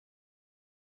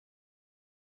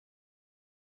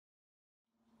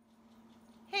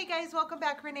Hey guys, welcome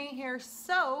back. Renee here.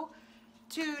 So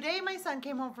today my son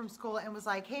came home from school and was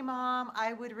like, hey mom,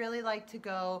 I would really like to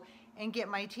go and get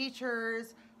my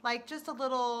teachers like just a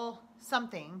little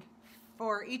something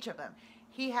for each of them.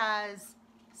 He has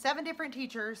 7 different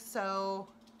teachers, so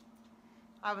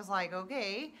I was like,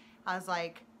 okay. I was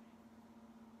like,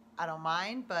 I don't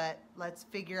mind, but let's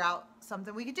figure out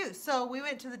something we could do. So we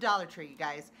went to the Dollar Tree, you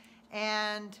guys,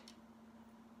 and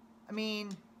I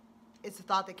mean, it's a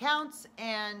thought that counts,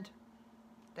 and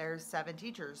there's 7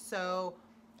 teachers. So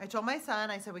I told my son,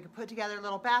 I said we could put together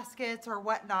little baskets or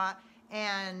whatnot,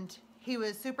 and he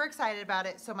was super excited about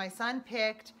it. So my son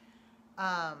picked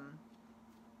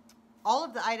all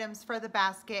of the items for the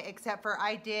basket, except for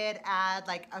I did add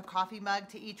like a coffee mug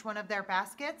to each one of their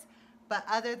baskets. But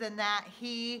other than that,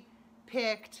 he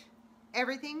picked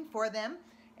everything for them.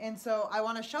 And so I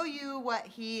want to show you what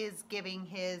he is giving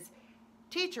his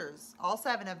teachers, all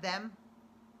 7 of them.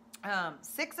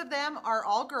 6 of them are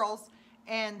all girls,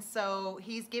 and so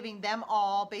he's giving them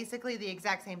all basically the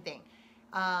exact same thing.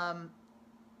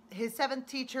 His 7th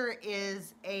teacher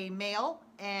is a male,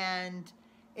 and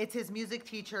it's his music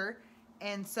teacher,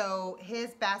 and so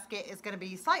his basket is going to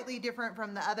be slightly different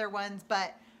from the other ones,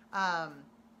 but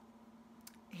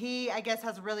he, I guess,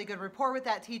 has a really good rapport with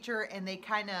that teacher, and they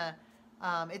kind of,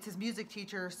 it's his music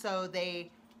teacher, so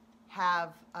they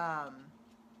have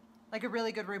like a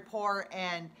really good rapport,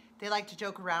 and they like to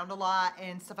joke around a lot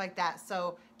and stuff like that.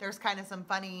 So there's kind of some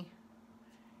funny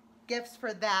gifts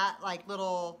for that, like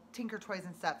little Tinker Toys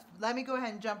and stuff. Let me go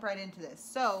ahead and jump right into this.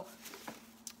 So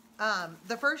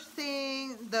the first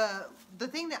thing, the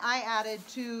thing that I added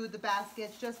to the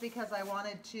baskets just because I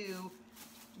wanted to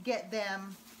get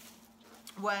them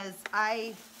was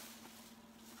I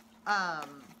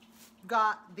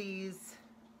got these.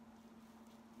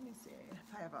 Let me see if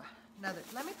I have another.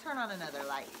 Let me turn on another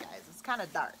light, you guys. It's kind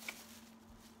of dark.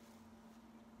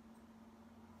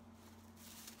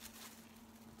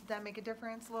 Did that make a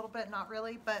difference a little bit? Not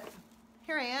really, but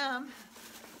here I am.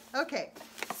 Okay,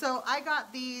 so I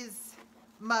got these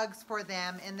mugs for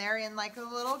them, and they're in like a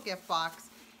little gift box.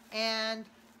 And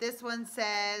this one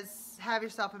says, "Have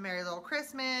yourself a merry little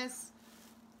Christmas."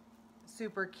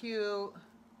 Super cute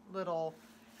little.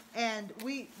 And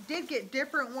we did get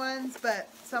different ones, but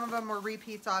some of them were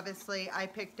repeats, obviously. I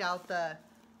picked out the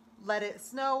Let It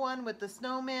Snow one with the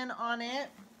snowman on it.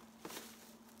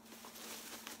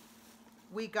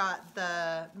 We got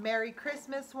the Merry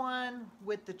Christmas one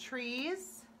with the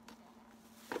trees.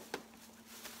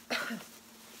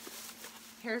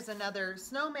 Here's another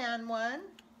snowman one.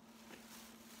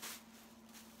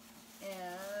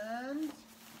 And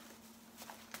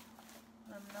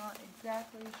I'm not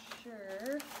exactly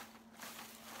sure.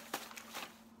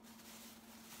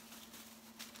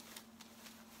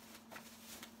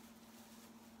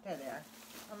 There they are.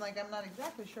 I'm not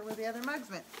exactly sure where the other mugs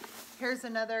went. Here's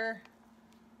another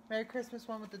Merry Christmas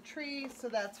one with the tree, so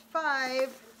that's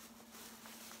 5.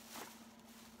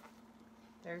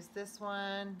 There's this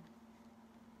one,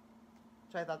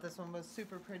 which I thought this one was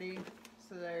super pretty.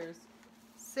 So there's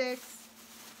 6.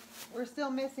 We're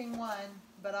still missing one,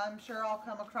 but I'm sure I'll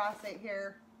come across it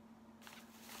here.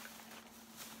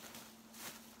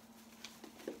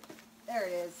 There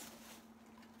it is.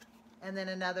 And then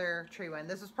another tree one.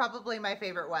 This was probably my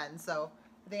favorite one, so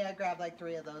I think I grabbed like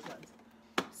 3 of those ones.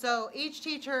 So each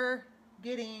teacher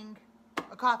getting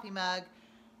a coffee mug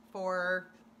for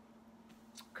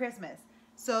Christmas.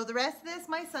 So the rest of this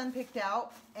my son picked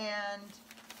out, and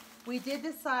we did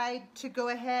decide to go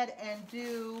ahead and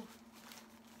do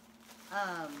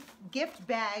gift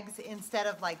bags instead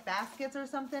of like baskets or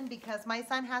something, because my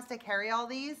son has to carry all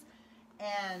these,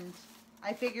 and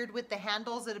I figured with the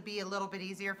handles it'd be a little bit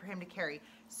easier for him to carry.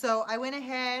 So I went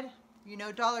ahead, you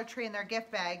know, Dollar Tree and their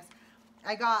gift bags.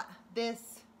 I got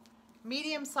this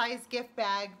medium-sized gift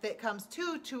bag that comes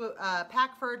 2 to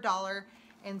pack for $1.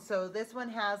 And so this one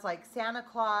has like Santa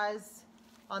Claus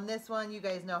on this one. You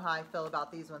guys know how I feel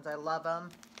about these ones. I love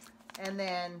them. And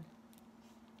then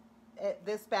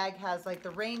this bag has like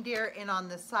the reindeer, and on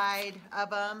the side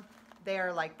of them they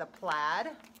are like the plaid,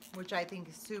 which I think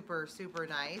is super, super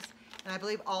nice. And I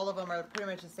believe all of them are pretty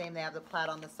much the same. They have the plaid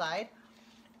on the side.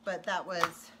 But that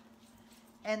was,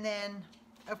 and then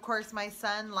of course my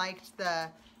son liked the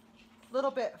little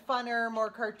bit funner,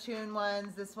 more cartoon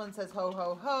ones. This one says ho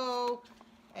ho ho,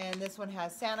 and this one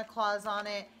has Santa Claus on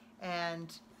it,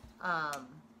 and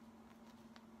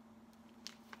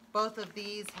both of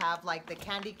these have like the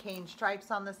candy cane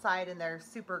stripes on the side, and they're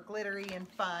super glittery and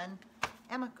fun.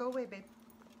 Emma, go away, babe.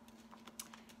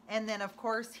 And then of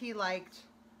course he liked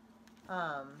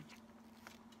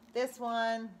this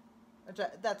one,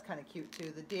 That's kind of cute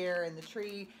too. The deer and the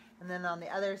tree. And then on the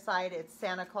other side, it's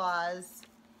Santa Claus.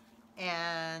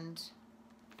 And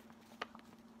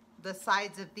the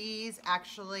sides of these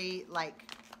actually like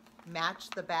match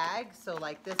the bag. So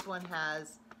like this one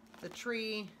has the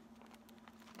tree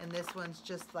and this one's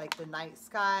just like the night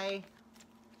sky.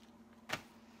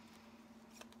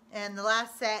 And the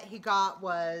last set he got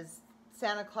was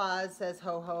Santa Claus says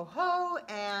ho ho ho,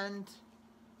 and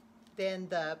then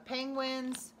the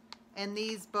penguins, and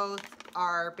these both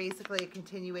are basically a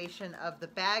continuation of the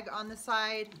bag on the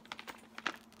side.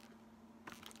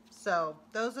 So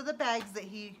those are the bags that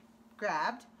he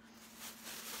grabbed.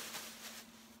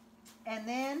 And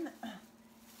then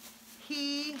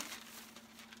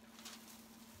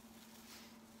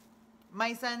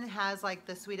my son has like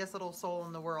the sweetest little soul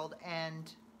in the world,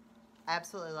 and I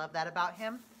absolutely love that about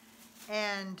him.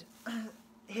 And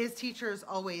his teachers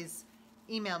always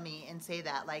email me and say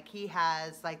that, like, he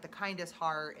has like the kindest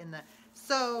heart in the,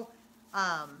 so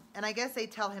and I guess they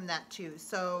tell him that too.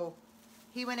 So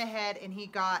he went ahead and he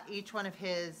got each one of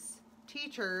his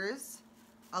teachers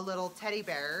a little teddy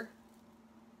bear.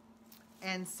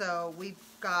 And so we've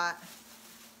got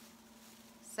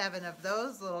 7 of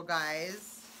those little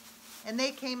guys. And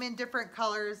they came in different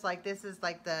colors. Like this is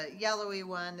like the yellowy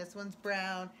one. This one's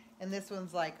brown. And this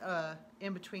one's like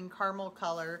in between caramel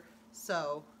color.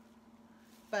 So,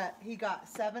 but he got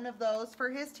 7 of those for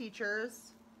his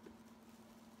teachers.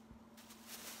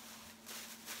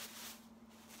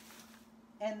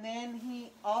 And then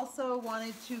he also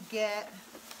wanted to get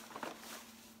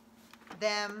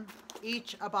them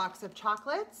each a box of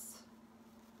chocolates.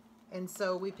 And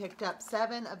so we picked up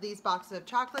 7 of these boxes of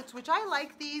chocolates, which I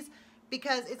like these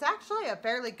because it's actually a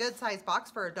fairly good sized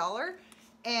box for $1.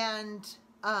 And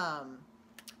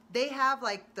they have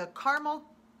like the caramel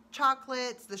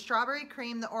chocolates, the strawberry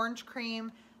cream, the orange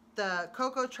cream, the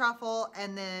cocoa truffle,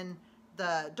 and then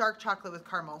the dark chocolate with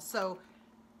caramel. So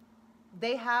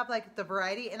they have like the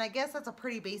variety, and I guess that's a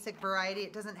pretty basic variety.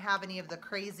 It doesn't have any of the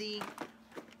crazy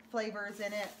flavors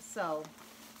in it. So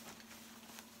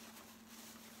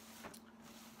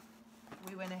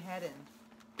we went ahead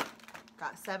and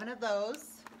got 7 of those.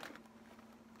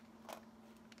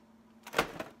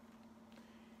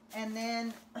 And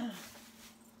then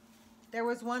there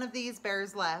was one of these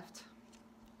bears left,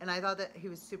 and I thought that he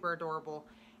was super adorable.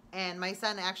 And my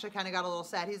son actually kind of got a little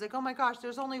sad. He's like, oh my gosh,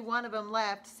 there's only one of them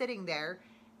left sitting there.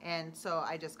 And so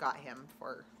I just got him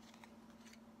for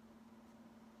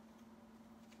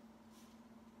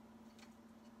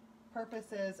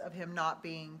purposes of him not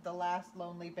being the last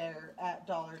lonely bear at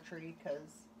Dollar Tree,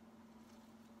 because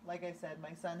like I said,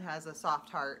 my son has a soft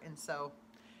heart, and so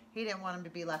he didn't want him to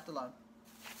be left alone.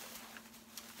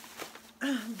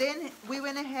 Then we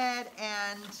went ahead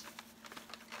and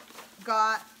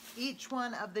got each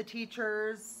one of the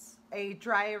teachers a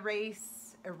dry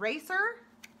erase eraser,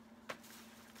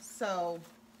 so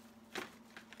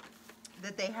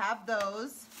that they have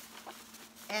those.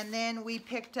 And then we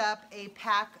picked up a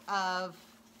pack of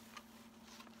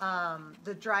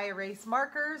the dry erase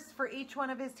markers for each one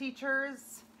of his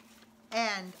teachers.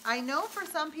 And I know for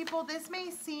some people this may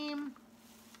seem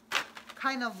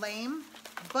kind of lame,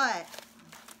 but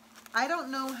I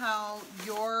don't know how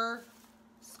your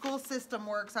school system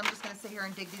works. I'm just going to sit here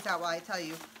and dig these out while I tell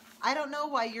you. I don't know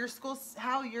why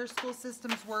how your school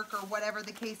systems work, or whatever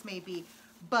the case may be,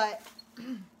 but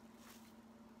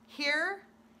here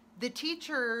the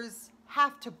teachers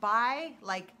have to buy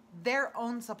like their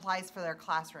own supplies for their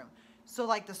classroom. So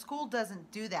like the school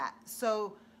doesn't do that.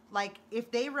 So like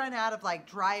if they run out of like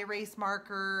dry erase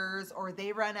markers, or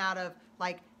they run out of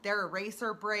like their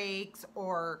eraser breaks,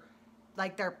 or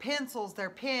like their pencils, their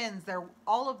pens, their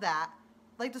all of that,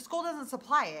 like the school doesn't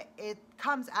supply it. It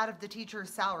comes out of the teacher's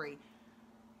salary.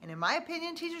 And in my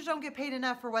opinion, teachers don't get paid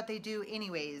enough for what they do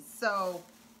anyways. So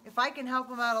if I can help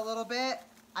them out a little bit,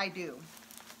 I do.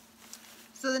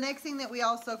 So the next thing that we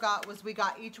also got was we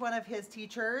got each one of his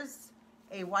teachers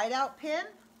a whiteout pen.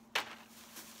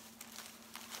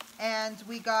 And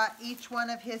we got each one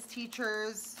of his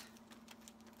teachers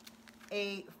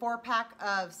a 4-pack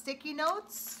of sticky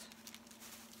notes.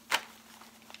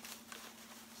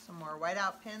 Some more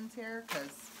whiteout pens here, because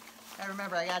I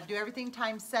remember I got to do everything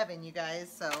times 7, you guys.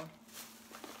 So,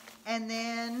 and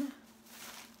then,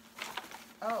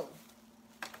 oh,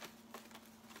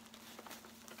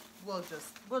 we'll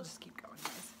just keep going,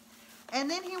 guys. And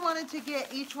then he wanted to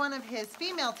get each one of his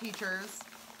female teachers,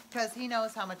 because he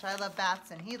knows how much I love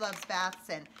baths and he loves baths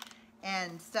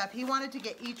and stuff. He wanted to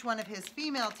get each one of his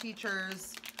female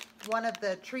teachers one of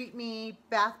the Treat Me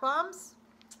bath bombs.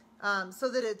 so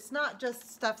that it's not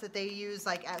just stuff that they use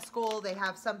like at school. They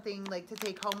have something like to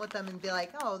take home with them and be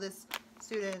like, oh, this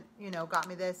student, you know, got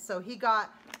me this. So he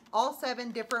got all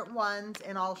 7 different ones,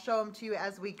 and I'll show them to you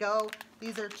as we go.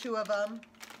 These are 2 of them.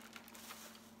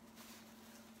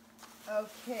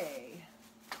 Okay.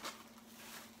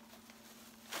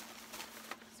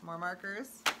 Some more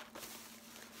markers.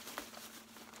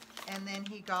 And then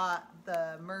he got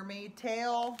the mermaid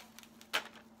tail,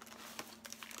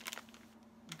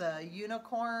 the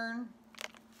unicorn,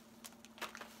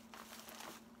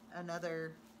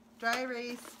 another dry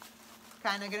erase.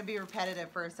 Kind of going to be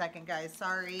repetitive for a second, guys.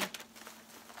 Sorry.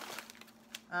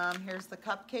 Here's the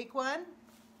cupcake one.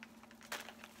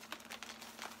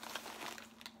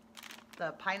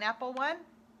 The pineapple one.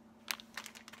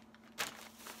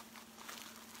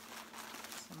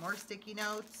 Some more sticky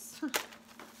notes.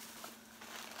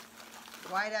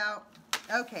 Whiteout.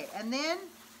 Okay, and then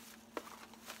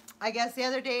I guess the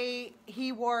other day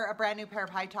he wore a brand new pair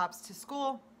of high tops to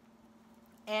school,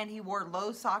 and he wore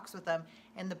low socks with them,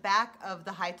 and the back of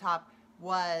the high top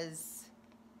was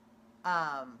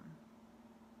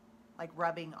like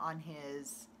rubbing on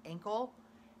his ankle,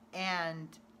 and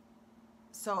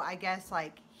so I guess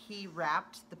like he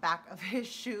wrapped the back of his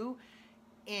shoe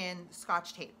in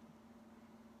Scotch tape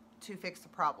to fix the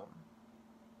problem.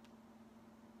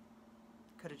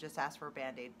 Could have just asked for a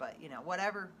Band-Aid, but you know,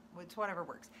 whatever, it's whatever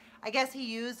works. I guess he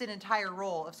used an entire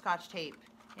roll of Scotch tape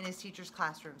in his teacher's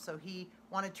classroom, so he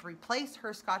wanted to replace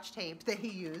her Scotch tape that he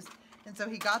used, and so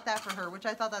he got that for her, which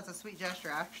I thought that's a sweet gesture,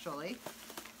 actually.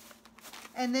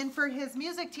 And then for his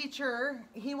music teacher,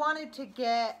 he wanted to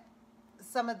get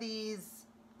some of these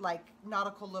like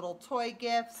nautical little toy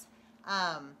gifts,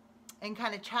 and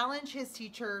kind of challenge his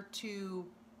teacher to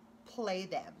play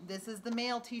them. This is the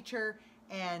male teacher,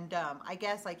 and I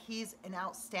guess like he's an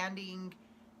outstanding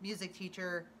music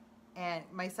teacher, and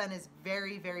my son is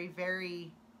very, very,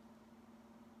 very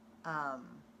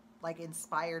like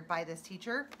inspired by this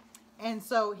teacher, and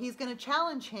so he's going to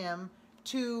challenge him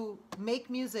to make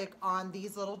music on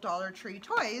these little Dollar Tree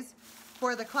toys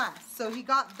for the class. So he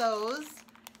got those,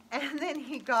 and then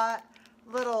he got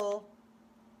little,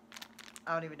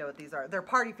 I don't even know what these are. They're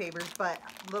party favors, but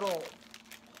little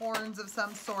horns of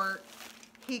some sort.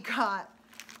 He got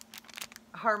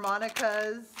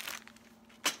harmonicas,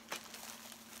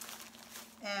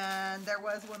 and there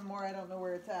was one more. I don't know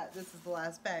where it's at. This is the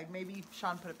last bag. Maybe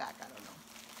Sean put it back. I don't know.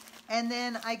 And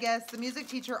then I guess the music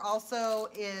teacher also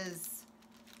is,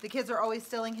 the kids are always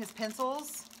stealing his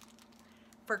pencils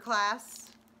for class.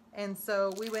 And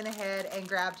so we went ahead and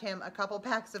grabbed him a couple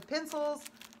packs of pencils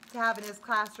to have in his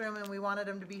classroom, and we wanted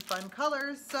them to be fun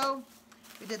colors. So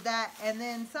we did that. And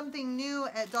then something new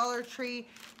at Dollar Tree,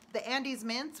 the Andes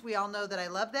Mints. We all know that I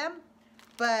love them,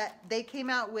 but they came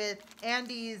out with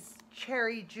Andes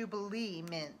Cherry Jubilee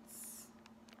Mints.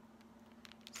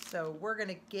 So we're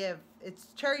gonna give, it's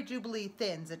Cherry Jubilee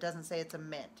Thins. It doesn't say it's a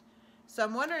mint. So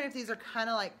I'm wondering if these are kind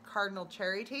of like Cardinal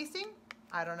Cherry tasting.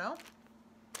 I don't know.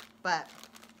 But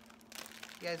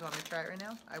you guys want me to try it right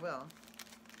now? I will.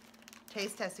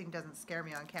 Taste testing doesn't scare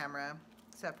me on camera,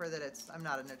 except for that I'm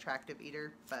not an attractive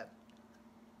eater, but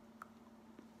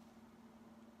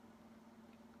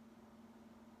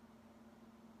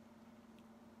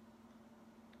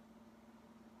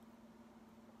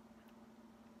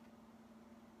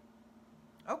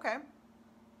okay.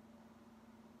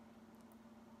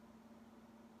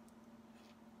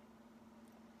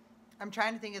 I'm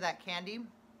trying to think of that candy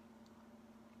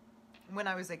when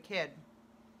I was a kid,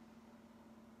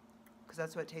 because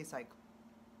that's what it tastes like.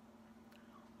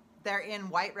 They're in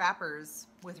white wrappers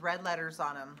with red letters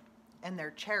on them, and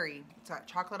they're cherry. It's got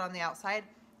chocolate on the outside.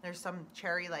 There's some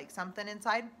cherry like something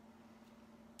inside.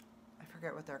 I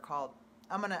forget what they're called.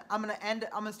 I'm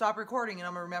gonna stop recording and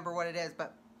I'm gonna remember what it is,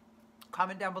 but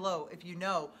comment down below if you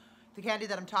know the candy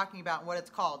that I'm talking about and what it's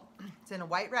called. It's in a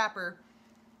white wrapper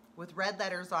with red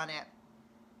letters on it,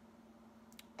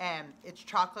 and it's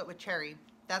chocolate with cherry.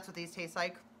 That's what these taste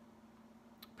like.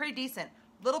 Pretty decent.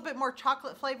 A little bit more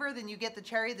chocolate flavor than you get the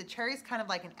cherry. The cherry's kind of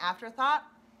like an afterthought,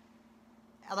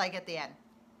 like at the end,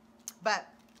 but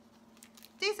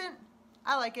decent.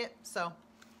 I like it. So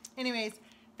anyways,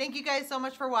 thank you guys so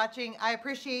much for watching. I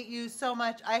appreciate you so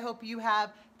much. I hope you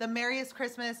have the merriest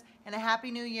Christmas and a happy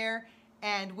new year,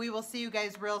 and we will see you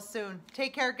guys real soon.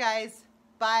 Take care, guys.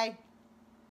 Bye.